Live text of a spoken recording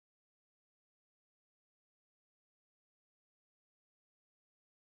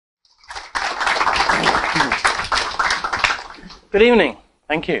Good evening.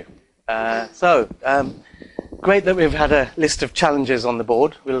 Thank you. Great that we've had a list of challenges on the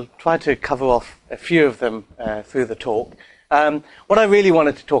board. We'll try to cover off a few of them through the talk. What I really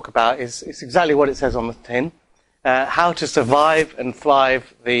wanted to talk about is exactly what it says on the tin, how to survive and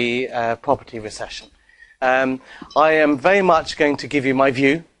thrive the property recession. I am very much going to give you my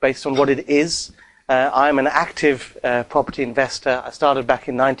view based on what it is. I'm an active property investor. I started back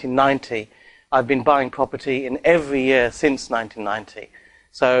in 1990. I've been buying property in every year since 1990.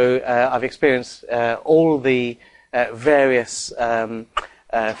 So I've experienced all the various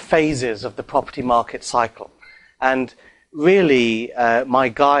phases of the property market cycle. And really, my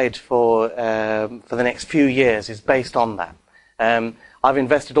guide for the next few years is based on that. I've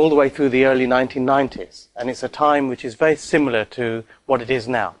invested all the way through the early 1990s, and it's a time which is very similar to what it is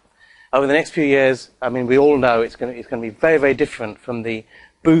now. Over the next few years, I mean, we all know it's going to be very, very different from the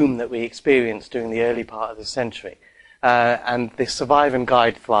boom that we experienced during the early part of the century. And this Survive and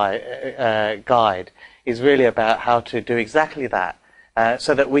Guide guide is really about how to do exactly that,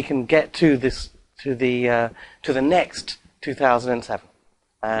 so that we can get to the next 2007.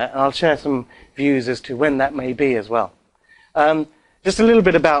 And I'll share some views as to when that may be as well. Just a little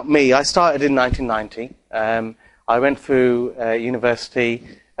bit about me. I started in 1990. I went through university,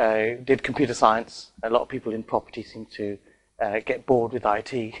 did computer science. A lot of people in property seem to get bored with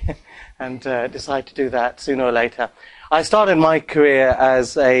IT and decide to do that sooner or later. I started my career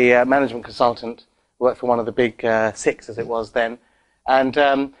as a management consultant, worked for one of the big six as it was then. And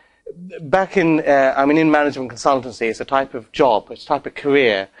back in management consultancy, it's a type of job, it's a type of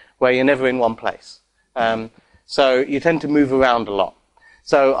career where you're never in one place. So you tend to move around a lot.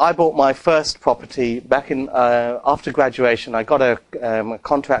 So I bought my first property back in, after graduation. I got a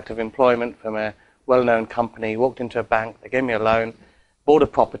contract of employment from a well-known company, walked into a bank, they gave me a loan, bought a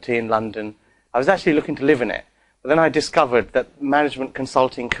property in London. I was actually looking to live in it. But then I discovered that management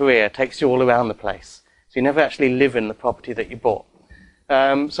consulting career takes you all around the place. So you never actually live in the property that you bought. So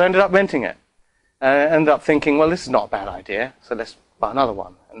I ended up renting it. Ended up thinking, well, this is not a bad idea, so let's buy another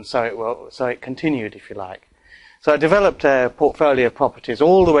one. And so it continued, if you like. So I developed a portfolio of properties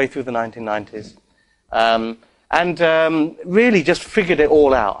all the way through the 1990s. And really just figured it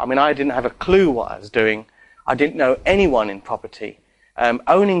all out. I mean, I didn't have a clue what I was doing. I didn't know anyone in property.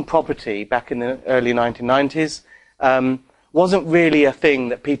 Owning property back in the early 1990s wasn't really a thing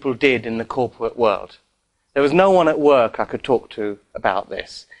that people did in the corporate world. There was no one at work I could talk to about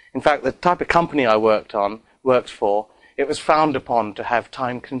this. In fact, the type of company I worked for, it was frowned upon to have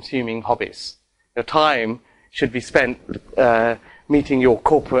time-consuming hobbies. Your time should be spent meeting your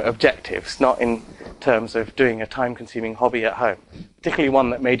corporate objectives, not in terms of doing a time-consuming hobby at home, particularly one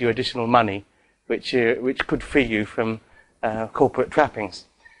that made you additional money, which could free you from corporate trappings.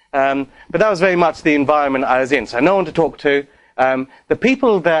 But that was very much the environment I was in, so no one to talk to. The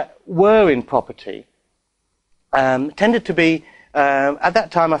people that were in property tended to be, at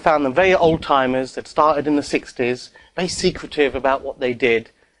that time I found them very old-timers that started in the 60s, very secretive about what they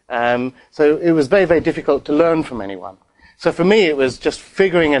did. So it was very, very difficult to learn from anyone. So for me, it was just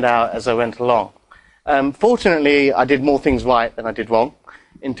figuring it out as I went along. Fortunately, I did more things right than I did wrong.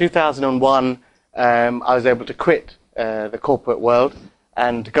 In 2001, I was able to quit the corporate world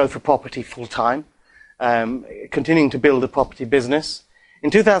and go for property full-time, continuing to build a property business.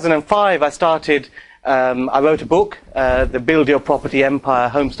 In 2005, I wrote a book, the Build Your Property Empire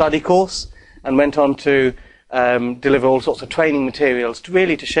Home Study course, and went on to deliver all sorts of training materials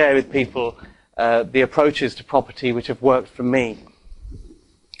to share with people the approaches to property which have worked for me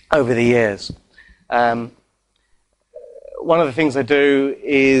over the years. One of the things I do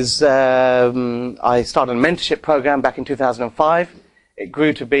is I started a mentorship program back in 2005. It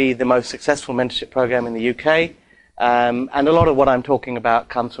grew to be the most successful mentorship program in the UK. And a lot of what I'm talking about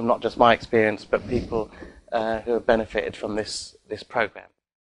comes from not just my experience, but people who have benefited from this program.